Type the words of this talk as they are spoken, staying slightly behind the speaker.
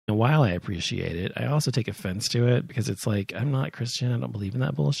And while I appreciate it, I also take offense to it because it's like, I'm not Christian. I don't believe in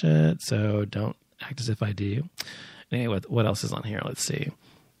that bullshit. So don't act as if I do. Anyway, what else is on here? Let's see.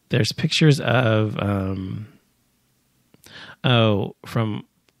 There's pictures of, from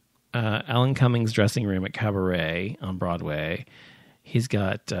Alan Cummings' dressing room at Cabaret on Broadway. He's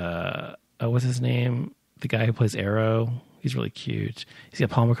got, what's his name? The guy who plays Arrow. He's really cute. He's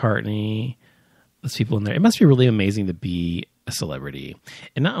got Paul McCartney. There's people in there. It must be really amazing to be a celebrity.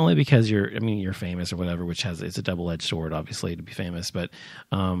 And not only because you're famous or whatever, which it's a double-edged sword, obviously, to be famous, but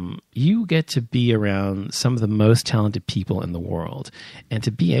you get to be around some of the most talented people in the world. And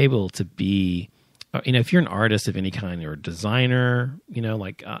to be able to be, if you're an artist of any kind, or a designer,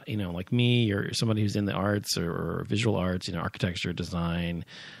 like me, or somebody who's in the arts or visual arts, architecture, design,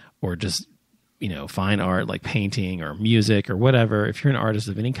 or just, fine art like painting or music or whatever, if you're an artist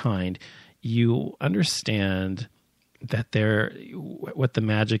of any kind, you understand that what the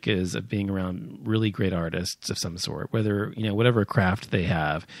magic is of being around really great artists of some sort, whether, whatever craft they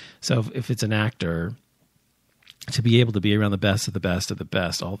have. So if it's an actor, to be able to be around the best of the best of the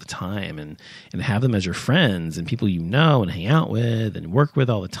best all the time and have them as your friends and people and hang out with and work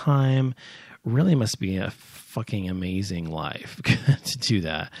with all the time really must be a fucking amazing life to do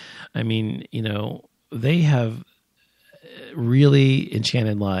that. I mean, they have really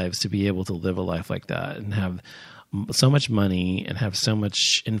enchanted lives to be able to live a life like that and have so much money and have so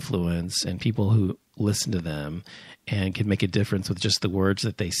much influence and people who listen to them and can make a difference with just the words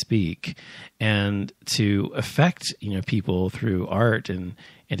that they speak, and to affect, people through art and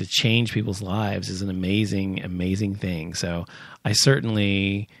to change people's lives is an amazing, amazing thing. So I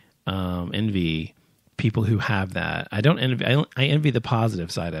certainly envy people who have that. I envy the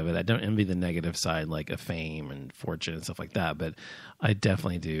positive side of it. I don't envy the negative side, like of fame and fortune and stuff like that, but I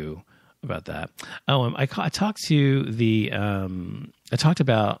definitely do about that. I talked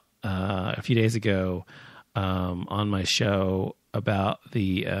about a few days ago on my show about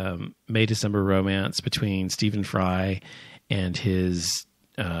the May-December romance between Stephen Fry and his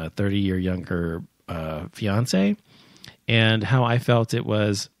 30-year younger fiance, and how I felt it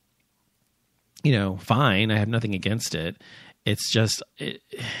was, fine. I have nothing against it. It's just,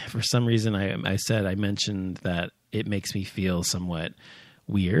 for some reason, I mentioned that it makes me feel somewhat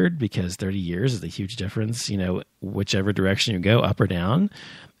weird because 30 years is a huge difference, whichever direction you go, up or down.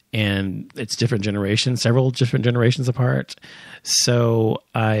 And it's different generations, several different generations apart. So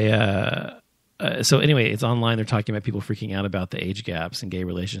so anyway, it's online. They're talking about people freaking out about the age gaps in gay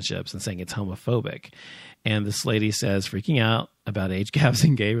relationships and saying it's homophobic. And this lady says freaking out about age gaps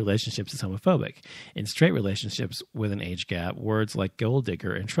in gay relationships is homophobic. In straight relationships with an age gap, words like gold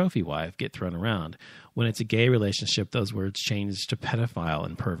digger and trophy wife get thrown around. When it's a gay relationship, those words change to pedophile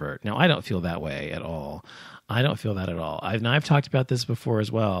and pervert. Now, I don't feel that way at all. I don't feel that at all. I've talked about this before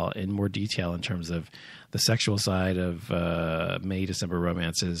as well in more detail in terms of the sexual side of May-December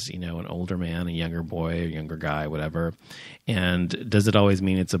romances, an older man, a younger boy, a younger guy, whatever. And does it always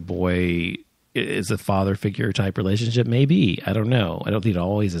mean it's a boy, is a father figure type relationship? Maybe. I don't know. I don't think it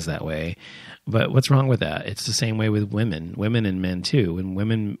always is that way. But what's wrong with that? It's the same way with women and men too. When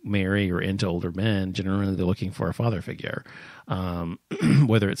women marry or into older men, generally they're looking for a father figure,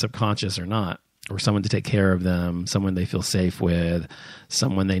 whether it's subconscious or not, or someone to take care of them, someone they feel safe with,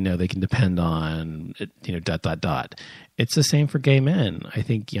 someone they know they can depend on, It's the same for gay men. I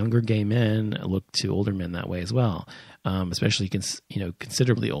think younger gay men look to older men that way as well, especially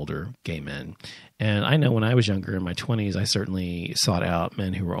considerably older gay men. And I know when I was younger in my 20s, I certainly sought out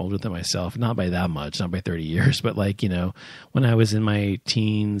men who were older than myself, not by that much, not by 30 years, but when I was in my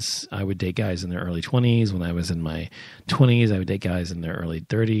teens, I would date guys in their early 20s. When I was in my 20s, I would date guys in their early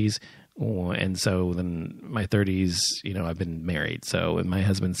 30s. And so then my 30s, I've been married. So, and my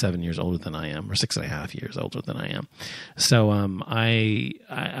husband's 7 years older than I am, or 6.5 years older than I am. So,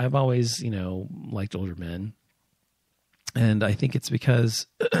 I've always, liked older men. And I think it's because,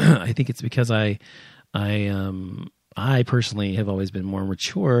 I personally have always been more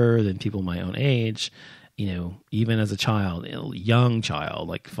mature than people my own age. Even as a child, young child,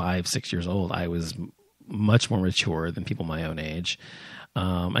 like 5, 6 years old, I was much more mature than people my own age.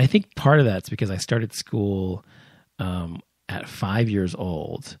 I think part of that's because I started school at 5 years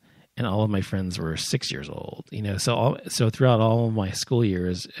old, and all of my friends were 6 years old. So throughout all of my school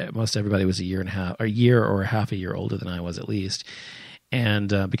years, most everybody was a year or half a year older than I was at least,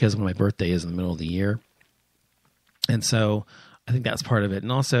 and because my birthday is in the middle of the year, and so I think that's part of it.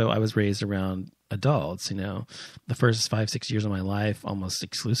 And also, I was raised around adults. The first 5-6 years of my life, almost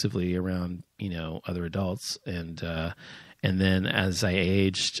exclusively around other adults, and And then as I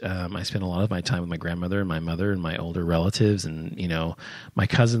aged, I spent a lot of my time with my grandmother and my mother and my older relatives. And, my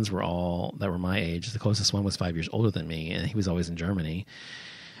cousins were all that were my age. The closest one was 5 years older than me, and he was always in Germany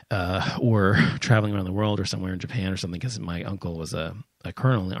or traveling around the world or somewhere in Japan or something, because my uncle was a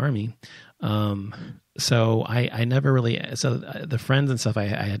colonel in the army. So I never really, so the friends and stuff I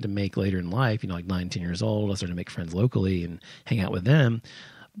had to make later in life, like 19 years old, I started to make friends locally and hang out with them.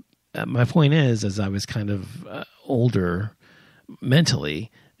 My point is, as I was kind of older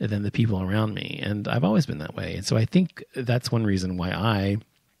mentally than the people around me, and I've always been that way. And so I think that's one reason why I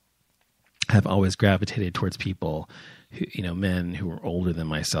have always gravitated towards people who, men who are older than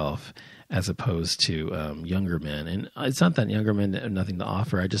myself, as opposed to younger men. And it's not that younger men have nothing to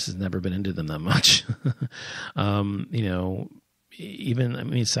offer. I just have never been into them that much.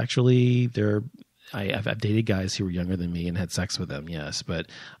 Even sexually, I've dated guys who were younger than me and had sex with them, yes. But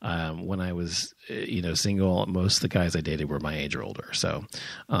when I was, single, most of the guys I dated were my age or older. So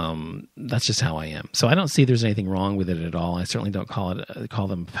that's just how I am. So I don't see there's anything wrong with it at all. I certainly don't call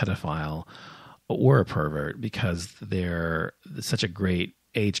them pedophile or a pervert, because they're such a great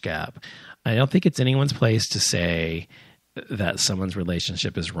age gap. I don't think it's anyone's place to say that someone's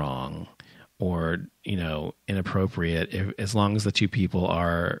relationship is wrong or, inappropriate. As long as the two people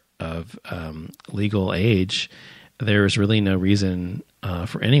are of legal age, there's really no reason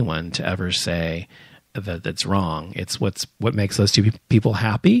for anyone to ever say that that's wrong. It's what makes those two people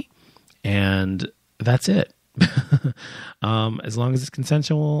happy, and that's it. As long as it's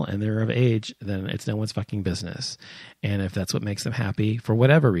consensual and they're of age, then it's no one's fucking business. And if that's what makes them happy for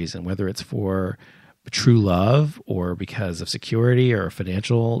whatever reason, whether it's for true love or because of security or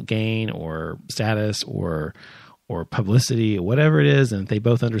financial gain or status or publicity or whatever it is, and if they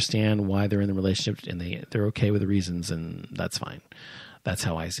both understand why they're in the relationship and they're okay with the reasons, and that's fine. That's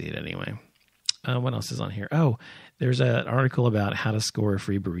how I see it anyway. What else is on here? Oh, there's an article about how to score a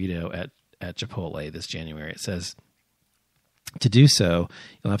free burrito at Chipotle this January. It says, to do so,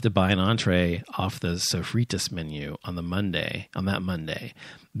 you'll have to buy an entree off the Sofritas menu on that Monday.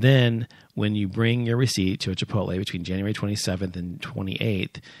 Then when you bring your receipt to a Chipotle between January 27th and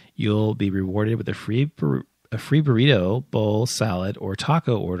 28th, you'll be rewarded with a free burrito, bowl, salad, or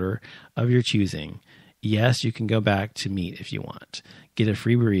taco order of your choosing. Yes, you can go back to meat if you want. Get a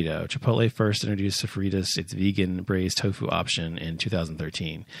free burrito. Chipotle first introduced Sofritas, its vegan braised tofu option, in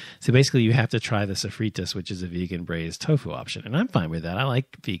 2013. So basically, you have to try the Sofritas, which is a vegan braised tofu option. And I'm fine with that. I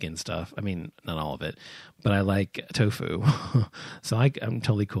like vegan stuff. I mean, not all of it, but I like tofu. So I'm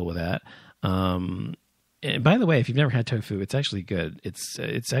totally cool with that. And by the way, if you've never had tofu, it's actually good.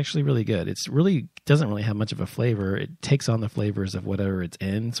 It's actually really good. It's really doesn't really have much of a flavor. It takes on the flavors of whatever it's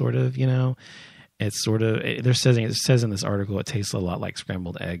in, sort of, It's sort of, it says in this article, it tastes a lot like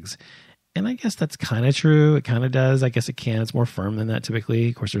scrambled eggs. And I guess that's kind of true. It kind of does. I guess it can. It's more firm than that typically.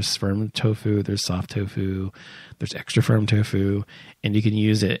 Of course, there's firm tofu, there's soft tofu, there's extra firm tofu, and you can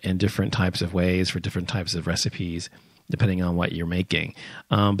use it in different types of ways for different types of recipes, depending on what you're making.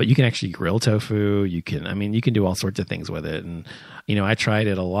 But you can actually grill tofu. You can do all sorts of things with it. And, I tried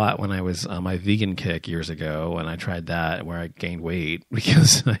it a lot when I was on my vegan kick years ago, and I tried that where I gained weight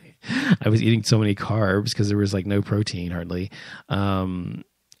because I was eating so many carbs because there was no protein hardly. And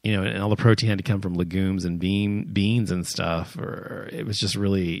all the protein had to come from legumes and beans and stuff, or it was just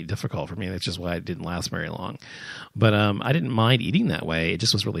really difficult for me. That's just why it didn't last very long. But I didn't mind eating that way. It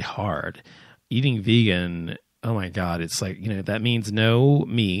just was really hard. Eating vegan, oh my God, it's that means no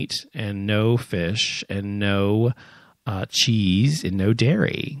meat and no fish and no cheese and no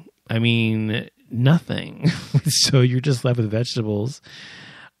dairy. I mean, nothing. So you're just left with vegetables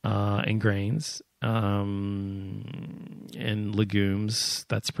and grains and legumes.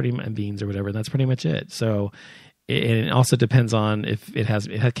 That's and beans or whatever. That's pretty much it. So it also depends on if it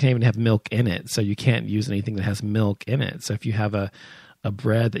can't even have milk in it. So you can't use anything that has milk in it. So if you have a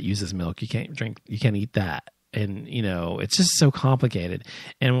bread that uses milk, you can't eat that. And, it's just so complicated.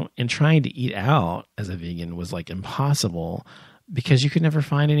 And trying to eat out as a vegan was impossible because you could never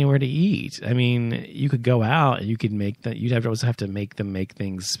find anywhere to eat. I mean, you could go out and you could you'd always have to make them make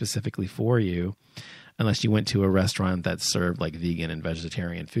things specifically for you, unless you went to a restaurant that served vegan and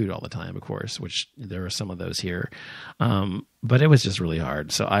vegetarian food all the time, of course, which there are some of those here. But it was just really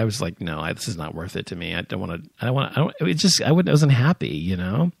hard. So I was like, no, this is not worth it to me. I wasn't happy,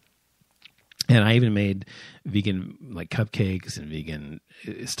 And I even made vegan cupcakes and vegan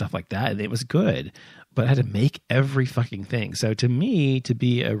stuff like that. And it was good, but I had to make every fucking thing. So to me, to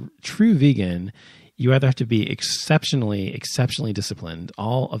be a true vegan, you either have to be exceptionally disciplined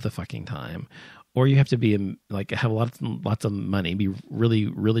all of the fucking time, or you have to be like have lots of money, be really,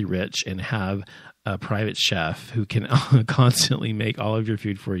 really rich, and have a private chef who can constantly make all of your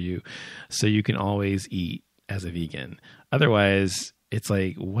food for you, so you can always eat as a vegan. Otherwise, it's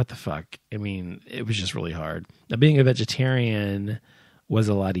like, what the fuck? I mean, it was just really hard. Now, being a vegetarian was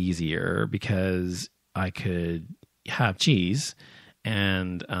a lot easier because I could have cheese,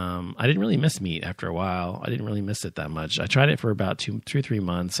 and I didn't really miss meat after a while. I didn't really miss it that much. I tried it for about 2 or 3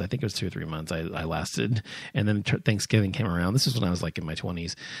 months. I think it was 2 or 3 months I lasted. And then Thanksgiving came around. This is when I was like in my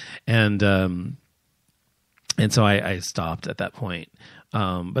 20s. And so I stopped at that point.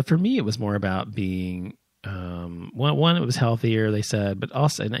 But for me, it was more about being, one, it was healthier, they said, but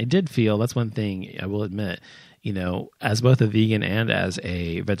also, and I did feel, that's one thing I will admit, you know, as both a vegan and as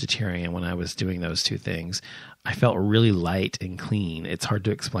a vegetarian, when I was doing those two things, I felt really light and clean. It's hard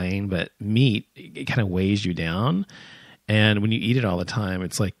to explain, but meat, it kind of weighs you down. And when you eat it all the time,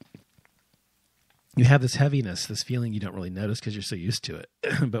 it's like you have this heaviness, this feeling you don't really notice because you're so used to it.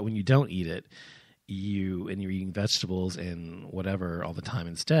 But when you don't eat it, you're eating vegetables and whatever all the time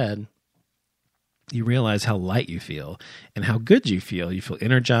instead, you realize how light you feel and how good you feel. You feel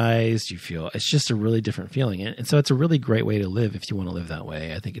energized. It's just a really different feeling. And so it's a really great way to live if you want to live that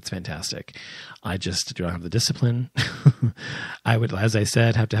way. I think it's fantastic. I just don't have the discipline. I would, as I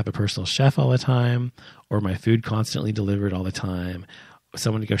said, have to have a personal chef all the time, or my food constantly delivered all the time.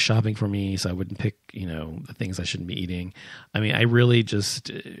 Someone to go shopping for me so I wouldn't pick, you know, the things I shouldn't be eating. I mean, I really it just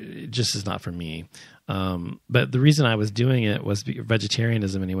is not for me. But the reason I was doing it was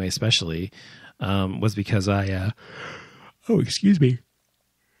vegetarianism anyway, especially, was because excuse me.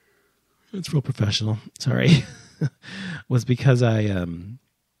 It's real professional. Sorry. Was because what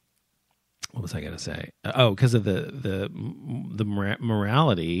was I going to say? Because of the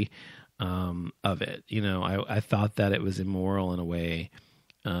morality of it. You know, I thought that it was immoral in a way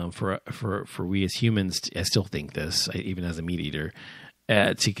for we as humans. I still think this, even as a meat eater,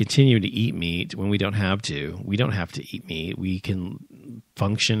 to continue to eat meat when we don't have to. We don't have to eat meat. We can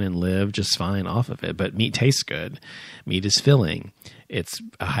function and live just fine off of it. But meat tastes good. Meat is filling. It's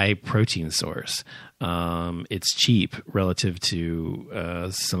a high protein source. It's cheap relative to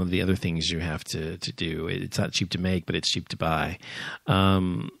some of the other things you have to do. It's not cheap to make, but it's cheap to buy.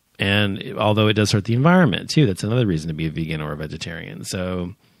 And although it does hurt the environment too, that's another reason to be a vegan or a vegetarian.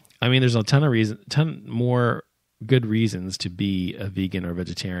 So, I mean, there's a ton more good reasons to be a vegan or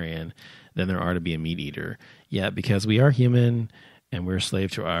vegetarian than there are to be a meat eater. Yeah, because we are human and we're a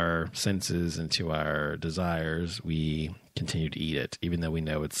slave to our senses and to our desires, we continue to eat it, even though we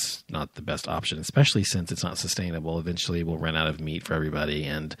know it's not the best option, especially since it's not sustainable. Eventually we'll run out of meat for everybody,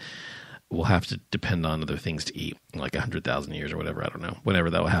 and we'll have to depend on other things to eat, like 100,000 years or whatever. I don't know, whenever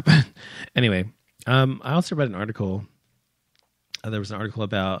that will happen. Anyway, I also read an article. There was an article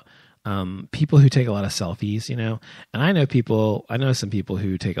about people who take a lot of selfies, you know, and I know some people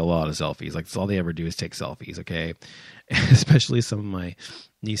who take a lot of selfies. Like, that's all they ever do is take selfies. Okay. Especially some of my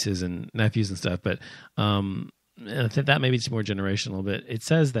nieces and nephews and stuff. But, I think that maybe it's more generational, but it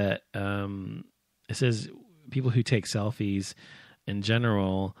says that, people who take selfies in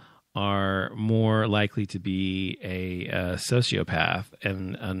general are more likely to be a sociopath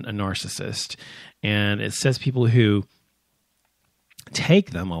and a narcissist. And it says people who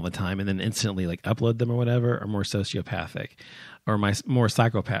take them all the time and then instantly like upload them or whatever are more sociopathic or more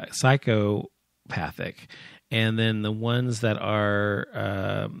psychopathic. And then the ones that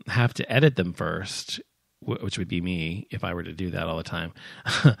are have to edit them first, which would be me if I were to do that all the time,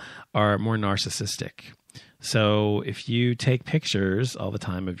 are more narcissistic. So if you take pictures all the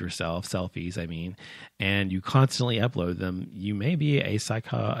time of yourself, selfies, I mean, and you constantly upload them, you may be a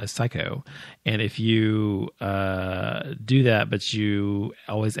psycho. And if you do that, but you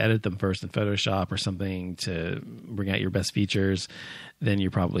always edit them first in Photoshop or something to bring out your best features, then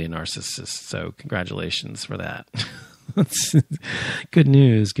you're probably a narcissist. So congratulations for that. Good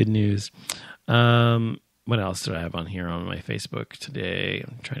news. What else do I have on here on my Facebook today?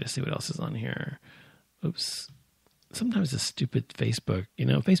 I'm trying to see what else is on here. Oops. Sometimes this stupid Facebook, you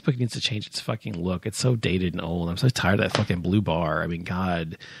know, Facebook needs to change its fucking look. It's so dated and old. I'm so tired of that fucking blue bar. I mean,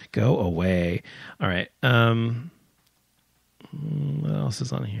 God, go away. All right. What else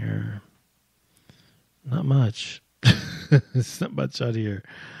is on here? Not much. There's not much on here.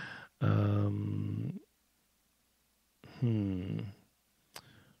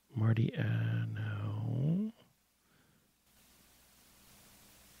 Marty, no.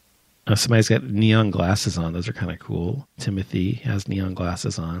 Somebody's got neon glasses on. Those are kind of cool. Timothy has neon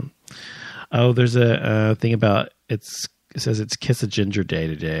glasses on. Oh, there's a thing about it says it's Kiss a Ginger Day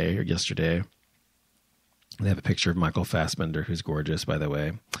today or yesterday. They have a picture of Michael Fassbender, who's gorgeous, by the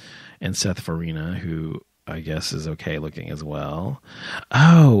way, and Seth Farina, who I guess is okay looking as well.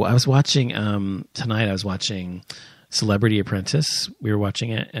 Oh, I was watching tonight. I was watching Celebrity Apprentice. We were watching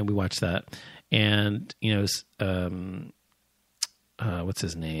it, and we watched that. And what's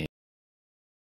his name?